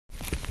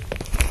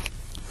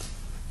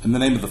In the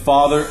name of the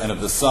Father, and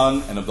of the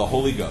Son, and of the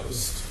Holy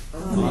Ghost.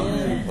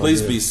 Amen.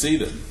 Please be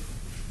seated.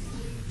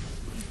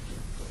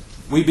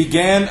 We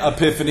began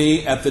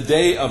Epiphany at the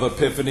day of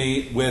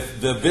Epiphany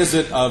with the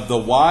visit of the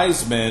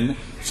wise men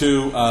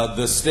to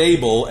the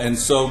stable, and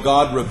so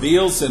God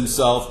reveals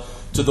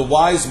himself to the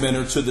wise men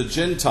or to the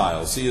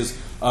Gentiles. He is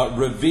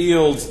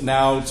revealed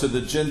now to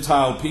the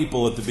Gentile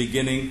people at the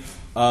beginning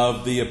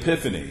of the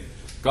Epiphany.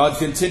 God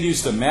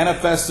continues to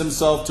manifest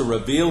himself, to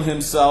reveal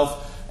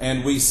himself,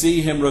 and we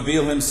see him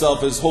reveal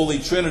himself as Holy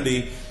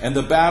Trinity and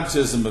the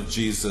baptism of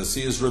Jesus.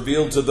 He is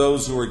revealed to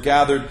those who are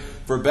gathered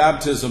for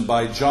baptism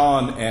by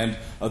John, and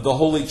the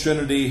Holy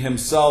Trinity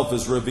himself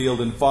is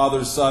revealed in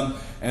Father, Son,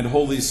 and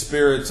Holy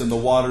Spirit in the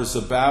waters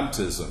of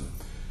baptism.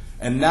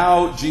 And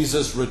now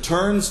Jesus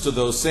returns to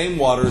those same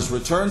waters,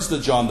 returns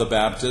to John the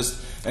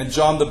Baptist, and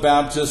John the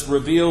Baptist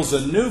reveals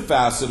a new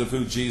facet of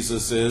who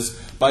Jesus is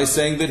by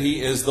saying that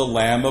he is the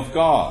Lamb of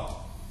God.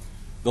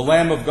 The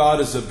Lamb of God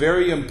is a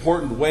very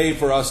important way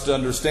for us to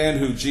understand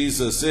who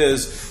Jesus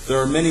is. There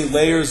are many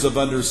layers of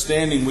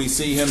understanding. We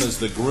see him as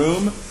the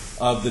groom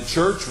of the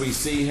church. We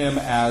see him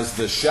as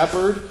the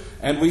shepherd.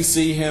 And we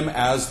see him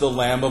as the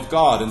Lamb of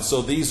God. And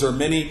so these are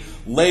many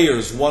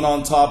layers, one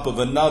on top of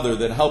another,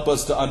 that help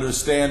us to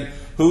understand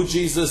who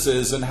Jesus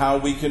is and how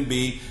we can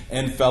be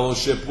in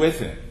fellowship with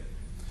him.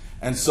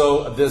 And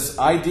so this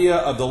idea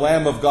of the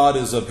Lamb of God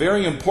is a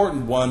very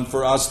important one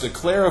for us to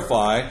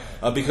clarify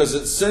because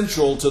it's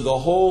central to the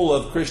whole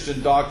of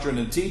Christian doctrine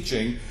and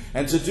teaching.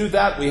 And to do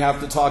that, we have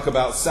to talk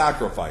about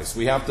sacrifice.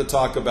 We have to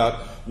talk about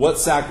what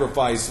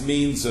sacrifice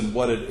means and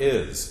what it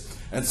is.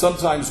 And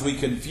sometimes we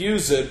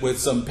confuse it with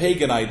some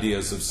pagan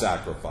ideas of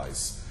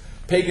sacrifice.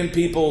 Pagan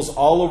peoples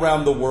all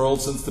around the world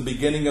since the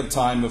beginning of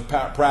time have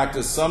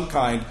practiced some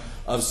kind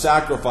of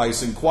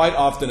sacrifice, and quite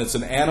often it's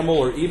an animal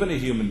or even a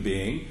human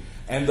being.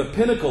 And the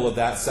pinnacle of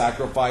that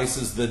sacrifice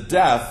is the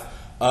death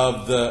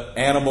of the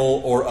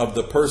animal or of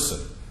the person.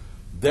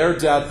 Their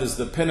death is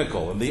the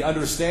pinnacle. And the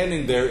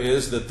understanding there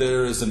is that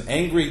there is an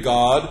angry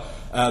God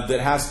that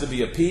has to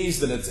be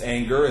appeased in its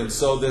anger. And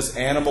so this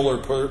animal or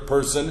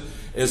person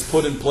is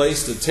put in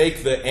place to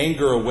take the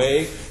anger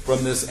away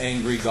from this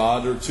angry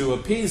God or to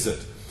appease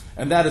it.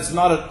 And that is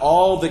not at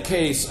all the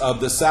case of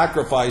the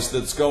sacrifice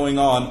that's going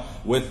on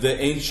with the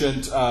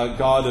ancient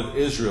God of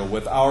Israel,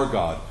 with our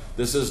God.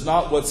 This is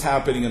not what's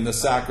happening in the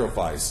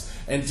sacrifice.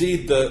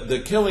 Indeed,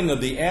 the killing of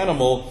the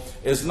animal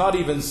is not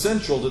even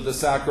central to the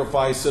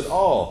sacrifice at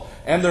all.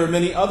 And there are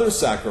many other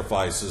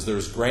sacrifices.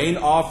 There's grain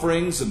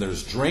offerings and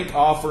there's drink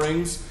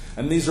offerings,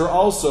 and these are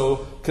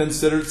also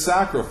considered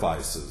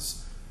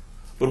sacrifices.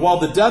 But while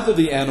the death of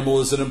the animal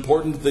isn't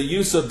important, the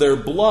use of their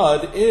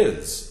blood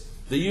is.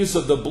 The use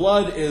of the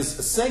blood is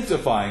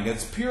sanctifying,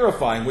 it's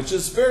purifying, which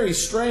is very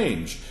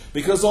strange,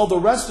 because all the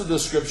rest of the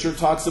Scripture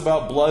talks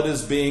about blood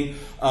as being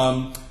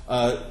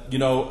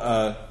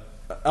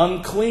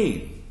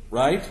unclean,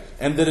 right?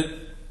 And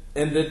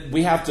that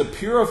we have to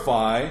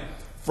purify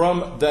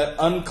from that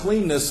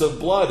uncleanness of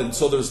blood. And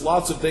so there's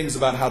lots of things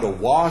about how to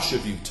wash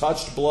if you've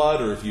touched blood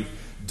or if you've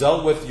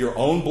dealt with your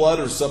own blood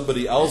or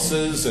somebody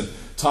else's, and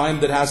time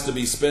that has to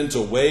be spent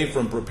away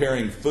from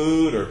preparing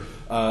food or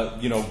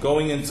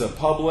going into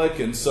public.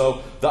 And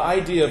so the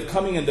idea of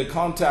coming into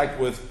contact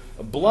with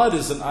blood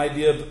is an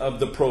idea of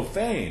the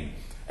profane.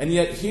 And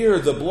yet here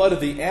the blood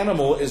of the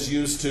animal is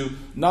used to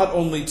not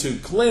only to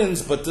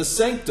cleanse but to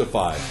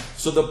sanctify.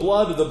 So the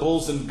blood of the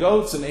bulls and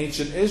goats in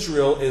ancient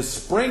Israel is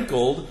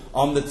sprinkled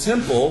on the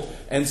temple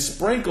and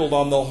sprinkled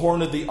on the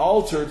horn of the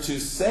altar to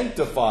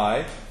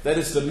sanctify, that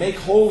is to make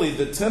holy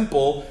the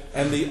temple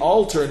and the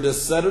altar and to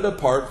set it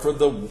apart for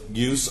the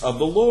use of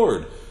the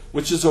Lord,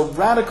 which is a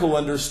radical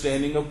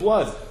understanding of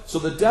blood. So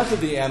the death of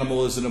the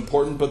animal isn't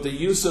important, but the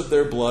use of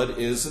their blood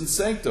is in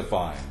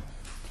sanctifying.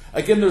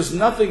 Again, there's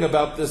nothing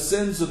about the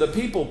sins of the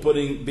people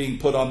being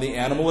put on the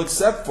animal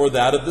except for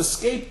that of the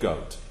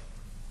scapegoat.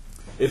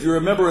 If you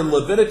remember in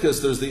Leviticus,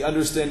 there's the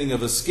understanding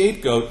of a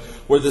scapegoat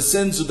where the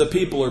sins of the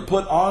people are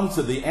put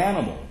onto the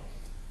animal.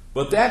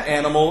 But that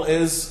animal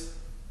is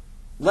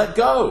let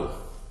go.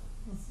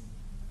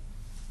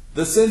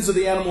 The sins of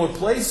the animal are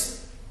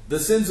placed, the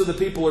sins of the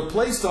people are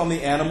placed on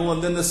the animal,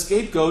 and then the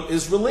scapegoat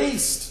is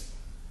released.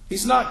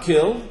 He's not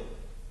killed.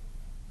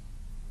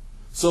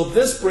 So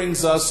this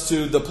brings us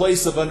to the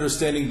place of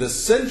understanding the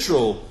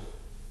central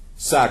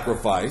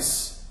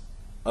sacrifice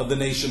of the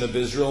nation of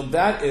Israel, and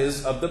that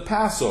is of the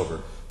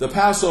Passover. The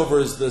Passover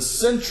is the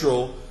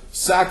central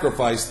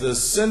sacrifice, the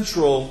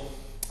central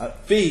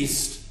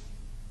feast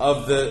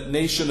of the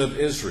nation of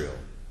Israel.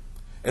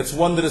 It's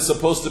one that is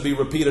supposed to be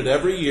repeated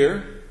every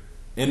year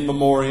in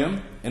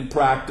memoriam, in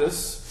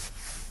practice,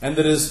 and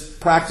that is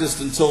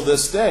practiced until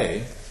this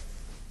day.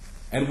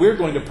 And we're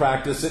going to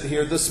practice it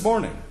here this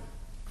morning.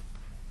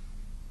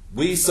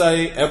 We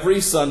say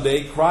every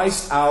Sunday,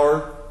 Christ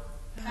our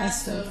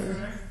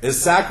Passover is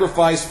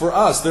sacrificed for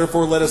us.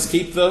 Therefore, let us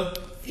keep the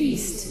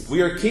feast.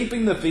 We are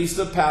keeping the feast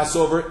of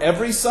Passover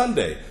every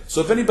Sunday.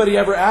 So if anybody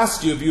ever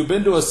asks you if you've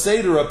been to a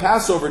Seder, a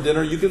Passover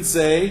dinner, you can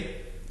say,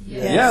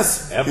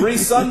 yes, every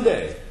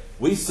Sunday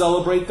we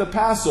celebrate the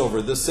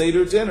Passover, the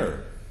Seder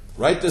dinner.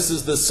 right? This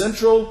is the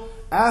central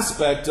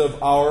aspect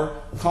of our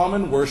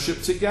common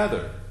worship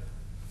together.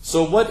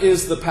 So what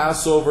is the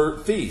Passover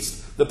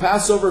feast? The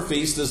Passover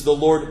feast is the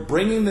Lord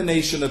bringing the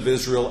nation of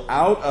Israel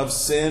out of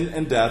sin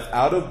and death,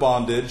 out of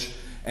bondage,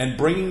 and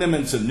bringing them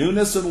into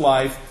newness and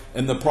life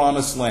in the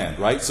promised land,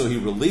 right? So he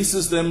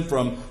releases them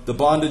from the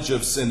bondage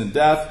of sin and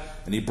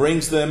death, and he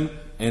brings them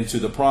into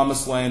the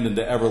promised land,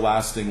 into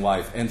everlasting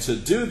life. And to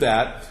do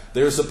that,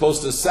 they're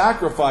supposed to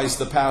sacrifice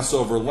the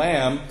Passover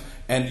lamb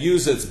and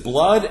use its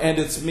blood and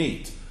its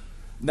meat.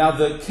 Now,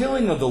 the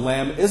killing of the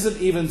lamb isn't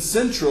even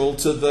central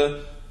to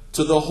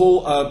the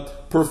whole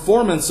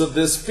performance of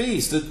this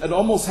feast. It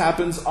almost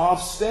happens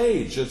off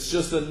stage. It's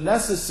just a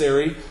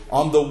necessary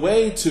on the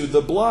way to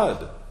the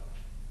blood.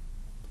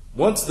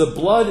 Once the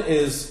blood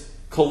is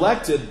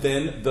collected,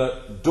 then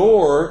the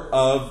door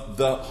of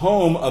the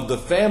home of the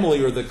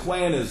family or the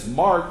clan is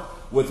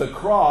marked with a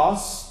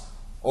cross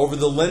over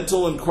the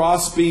lintel and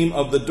crossbeam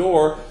of the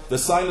door. The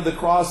sign of the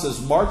cross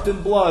is marked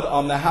in blood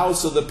on the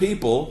house of the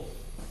people,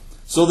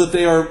 so that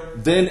they are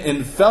then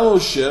in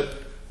fellowship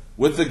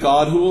with the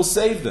God who will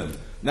save them.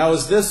 Now,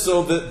 is this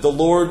so that the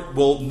Lord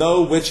will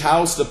know which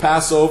house to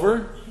pass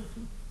over?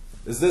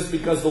 Is this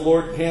because the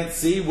Lord can't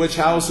see which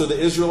house are the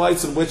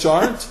Israelites and which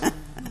aren't?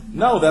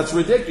 No, that's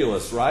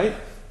ridiculous, right?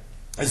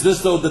 Is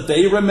this so that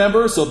they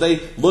remember, so they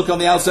look on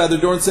the outside of the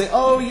door and say,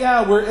 oh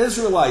yeah, we're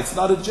Israelites,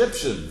 not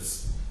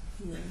Egyptians?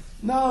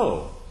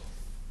 No.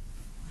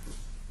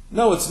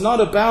 No, it's not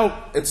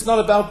about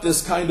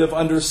this kind of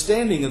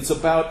understanding. It's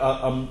about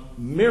a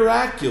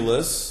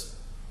miraculous,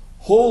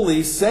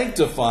 holy,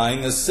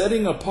 sanctifying, a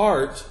setting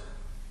apart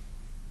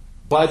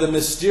by the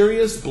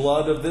mysterious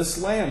blood of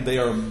this lamb. They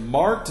are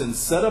marked and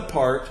set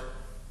apart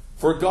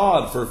for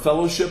God, for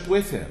fellowship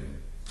with Him.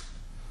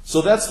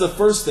 So that's the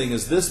first thing,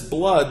 is this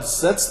blood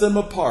sets them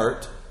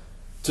apart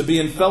to be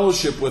in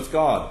fellowship with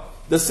God.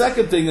 The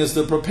second thing is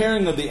the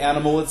preparing of the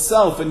animal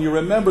itself. And you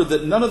remember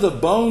that none of the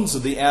bones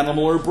of the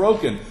animal are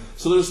broken.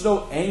 So there's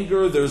no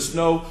anger, there's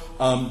no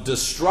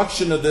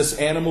destruction of this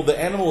animal. The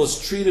animal is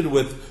treated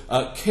with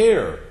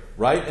care,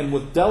 right, and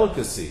with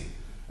delicacy.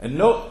 And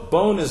no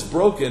bone is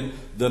broken.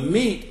 The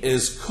meat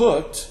is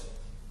cooked,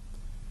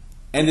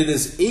 and it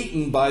is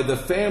eaten by the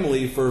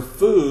family for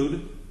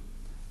food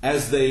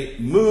as they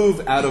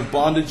move out of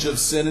bondage of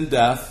sin and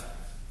death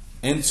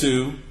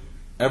into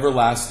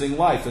everlasting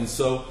life. And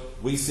so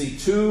we see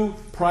two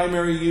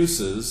primary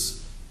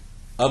uses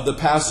of the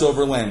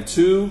Passover lamb,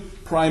 two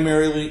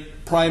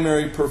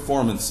primary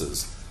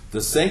performances: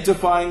 the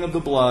sanctifying of the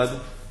blood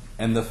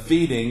and the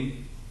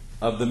feeding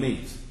of the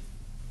meat.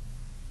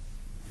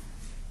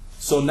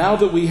 So now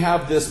that we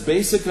have this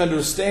basic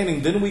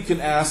understanding, then we can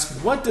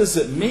ask, what does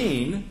it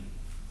mean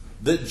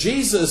that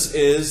Jesus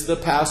is the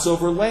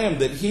Passover lamb,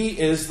 that He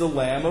is the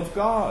Lamb of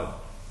God?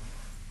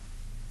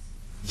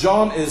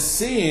 John is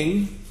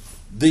seeing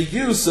the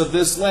use of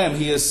this lamb.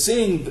 He is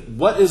seeing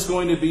what is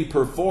going to be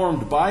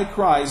performed by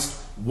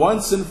Christ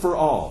once and for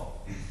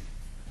all.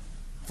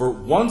 For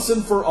once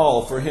and for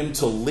all, for Him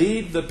to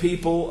lead the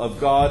people of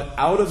God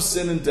out of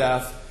sin and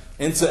death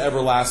into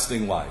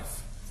everlasting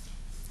life.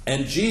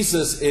 And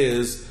Jesus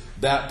is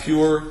that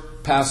pure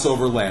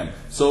Passover lamb.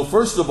 So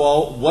first of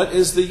all, what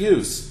is the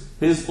use?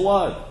 His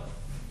blood.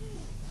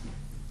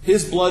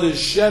 His blood is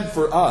shed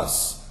for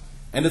us,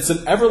 and it's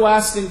an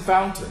everlasting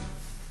fountain.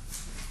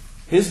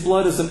 His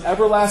blood is an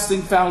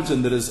everlasting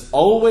fountain that is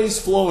always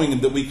flowing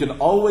and that we can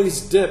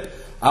always dip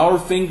our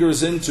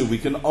fingers into. We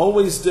can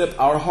always dip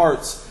our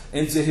hearts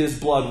into His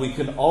blood. We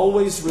can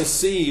always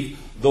receive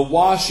the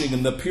washing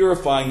and the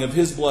purifying of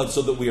His blood,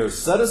 so that we are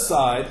set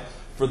aside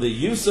for the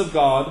use of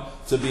God,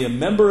 to be a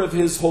member of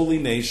His holy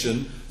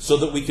nation, so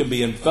that we can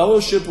be in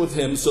fellowship with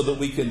Him, so that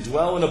we can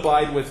dwell and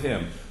abide with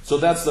Him. So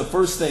that's the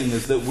first thing,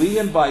 is that we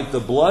invite the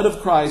blood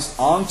of Christ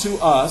onto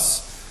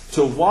us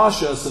to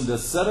wash us and to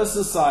set us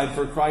aside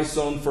for Christ's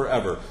own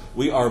forever.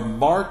 We are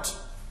marked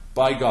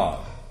by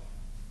God.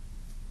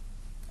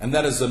 And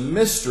that is a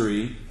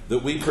mystery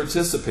that we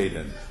participate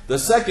in. The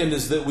second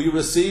is that we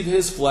receive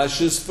His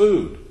flesh as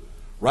food.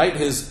 Right?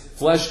 His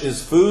flesh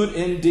is food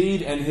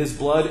indeed, and His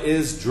blood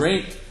is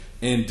drink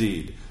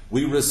indeed.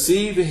 We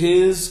receive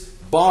His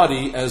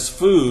body as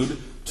food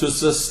to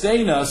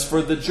sustain us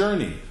for the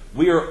journey.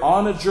 We are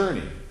on a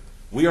journey.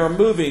 We are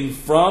moving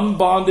from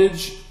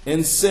bondage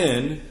and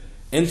sin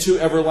into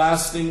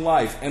everlasting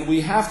life. And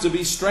we have to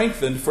be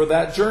strengthened for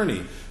that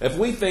journey. If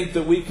we think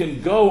that we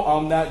can go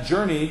on that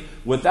journey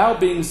without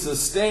being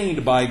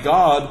sustained by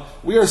God,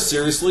 we are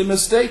seriously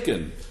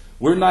mistaken.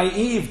 We're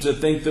naive to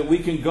think that we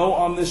can go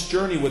on this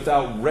journey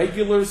without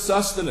regular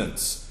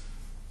sustenance.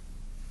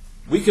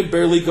 We can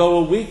barely go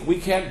a week. We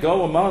can't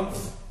go a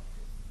month.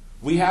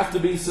 We have to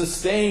be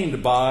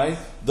sustained by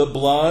the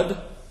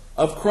blood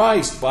of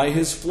Christ, by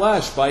His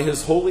flesh, by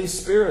His Holy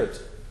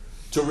Spirit,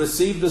 to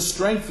receive the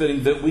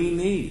strengthening that we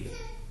need.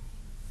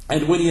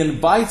 And when He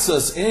invites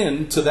us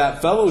into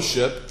that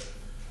fellowship,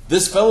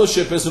 this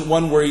fellowship isn't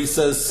one where He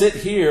says, sit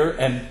here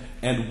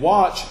and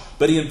watch,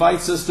 but He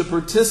invites us to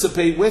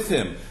participate with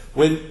Him.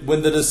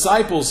 when the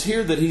disciples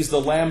hear that he's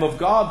the Lamb of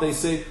God, they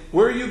say,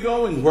 "Where are you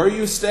going? Where are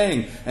you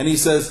staying?" And he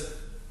says,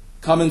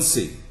 "Come and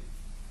see.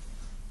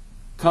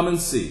 Come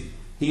and see."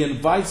 He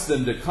invites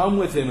them to come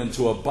with him and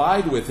to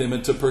abide with him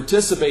and to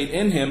participate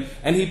in him,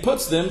 and he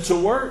puts them to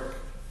work.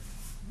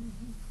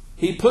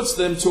 He puts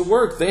them to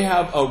work. They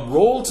have a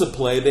role to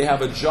play. They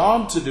have a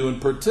job to do in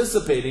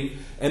participating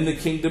in the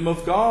kingdom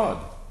of God.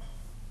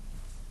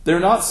 They're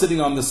not sitting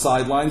on the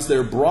sidelines.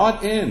 They're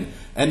brought in,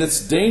 and it's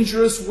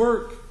dangerous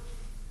work.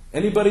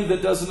 Anybody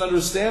that doesn't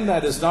understand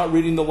that is not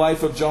reading the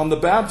life of John the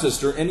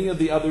Baptist or any of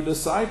the other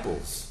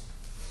disciples.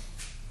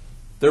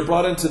 They're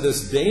brought into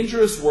this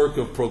dangerous work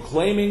of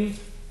proclaiming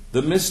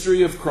the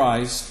mystery of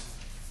Christ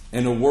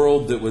in a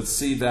world that would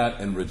see that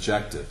and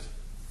reject it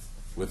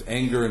with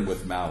anger and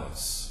with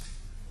malice.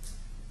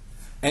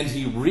 And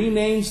he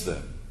renames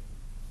them.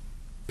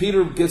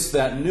 Peter gets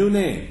that new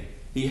name.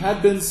 He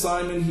had been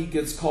Simon, he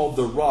gets called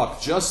the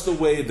Rock, just the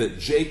way that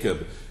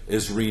Jacob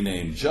is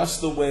renamed, just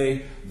the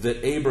way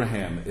that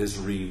Abraham is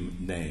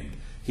renamed.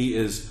 He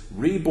is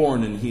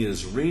reborn and he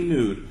is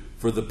renewed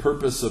for the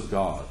purpose of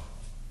God.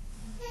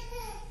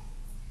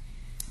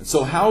 And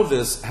so how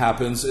this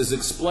happens is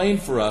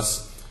explained for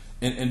us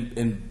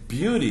in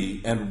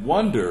beauty and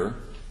wonder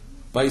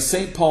by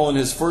St. Paul in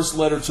his first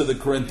letter to the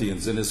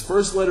Corinthians. In his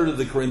first letter to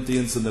the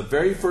Corinthians, in the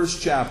very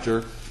first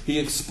chapter, he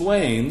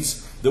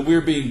explains that we're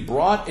being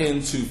brought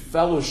into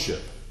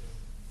fellowship.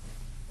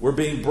 We're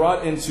being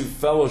brought into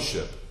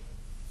fellowship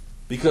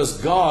because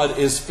God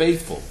is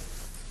faithful.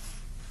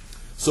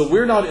 So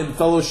we're not in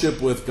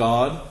fellowship with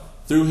God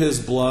through his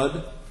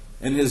blood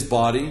and his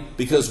body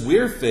because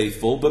we're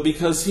faithful, but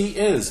because he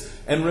is.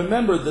 And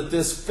remember that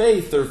this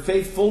faith or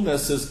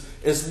faithfulness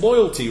is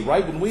loyalty,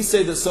 right? When we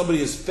say that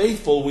somebody is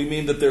faithful, we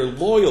mean that they're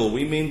loyal.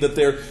 We mean that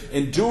they're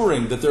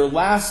enduring, that they're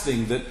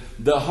lasting, that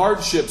the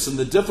hardships and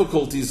the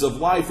difficulties of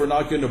life are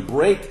not going to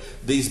break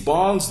these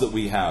bonds that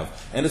we have.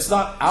 And it's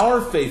not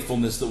our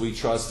faithfulness that we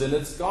trust in,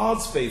 it's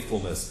God's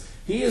faithfulness.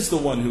 He is the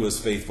one who is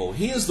faithful.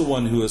 He is the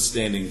one who is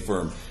standing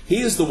firm.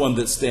 He is the one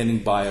that's standing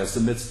by us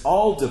amidst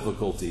all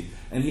difficulty.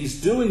 And he's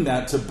doing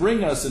that to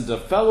bring us into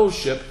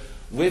fellowship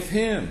with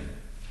him.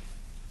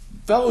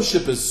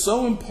 Fellowship is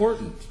so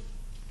important.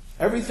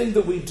 Everything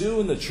that we do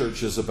in the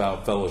church is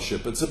about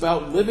fellowship. It's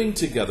about living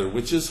together,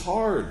 which is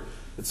hard.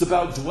 It's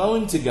about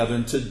dwelling together.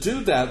 And to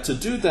do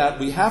that,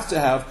 we have to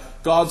have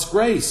God's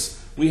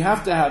grace. We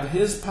have to have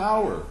his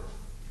power.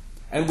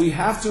 And we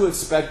have to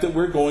expect that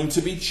we're going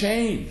to be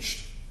changed.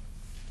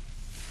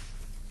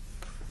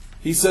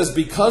 He says,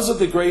 because of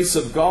the grace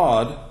of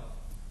God,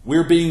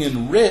 we're being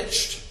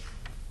enriched,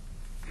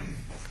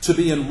 to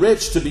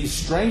be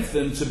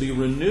strengthened, to be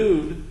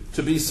renewed,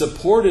 to be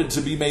supported,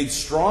 to be made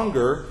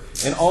stronger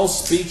in all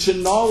speech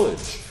and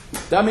knowledge.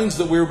 That means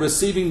that we're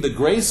receiving the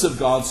grace of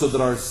God so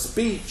that our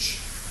speech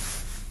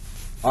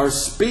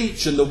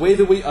and the way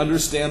that we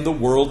understand the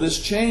world is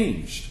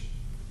changed.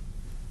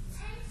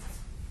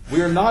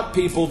 We are not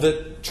people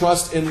that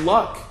trust in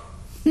luck.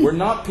 We're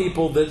not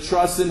people that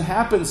trust in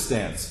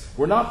happenstance.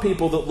 We're not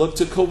people that look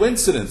to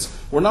coincidence.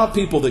 We're not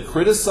people that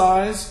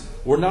criticize.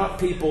 We're not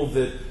people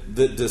that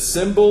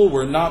dissemble.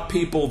 We're not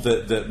people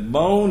that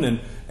moan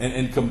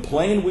and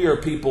complain. We are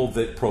people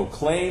that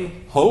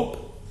proclaim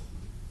hope,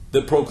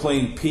 that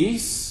proclaim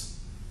peace,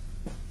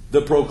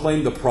 that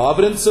proclaim the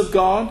providence of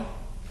God,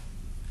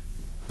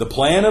 the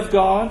plan of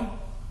God,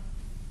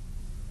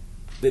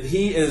 that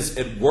he is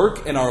at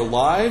work in our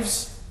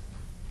lives,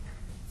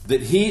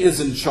 that he is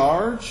in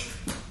charge,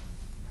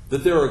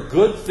 that there are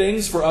good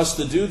things for us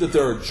to do, that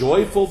there are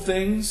joyful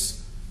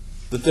things,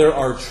 that there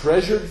are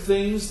treasured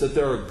things, that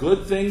there are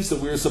good things that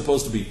we're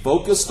supposed to be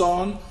focused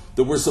on,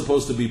 that we're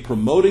supposed to be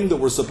promoting, that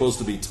we're supposed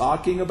to be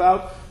talking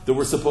about, that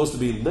we're supposed to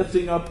be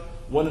lifting up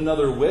one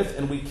another with.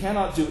 And we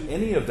cannot do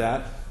any of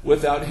that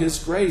without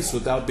his grace,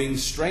 without being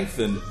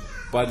strengthened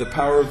by the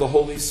power of the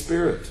Holy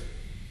Spirit.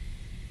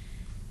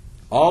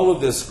 All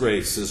of this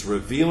grace is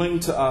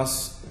revealing to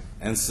us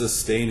and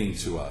sustaining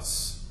to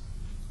us.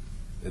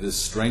 It is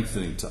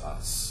strengthening to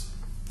us.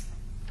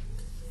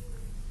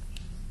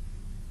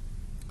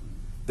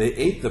 They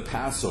ate the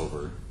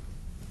Passover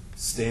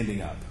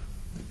standing up.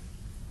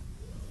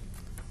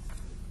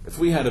 If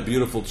we had a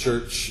beautiful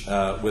church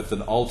with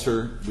an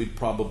altar, we'd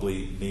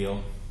probably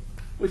kneel,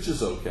 which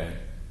is okay,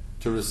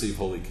 to receive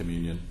Holy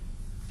Communion.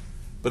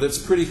 But it's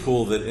pretty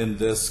cool that in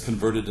this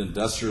converted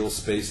industrial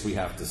space we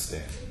have to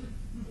stand.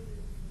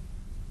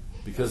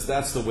 Because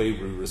that's the way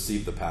we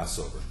receive the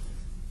Passover.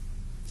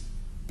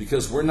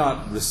 Because we're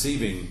not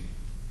receiving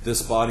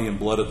this body and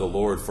blood of the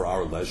Lord for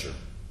our leisure.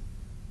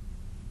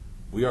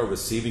 We are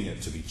receiving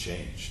it to be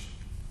changed,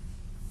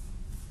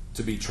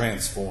 to be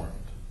transformed,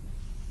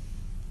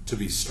 to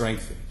be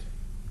strengthened,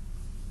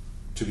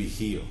 to be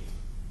healed,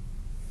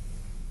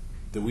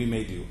 that we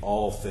may do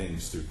all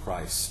things through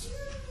Christ,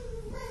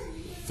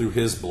 through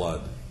his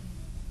blood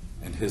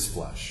and his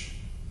flesh.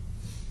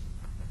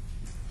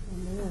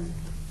 Amen.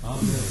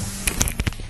 Amen.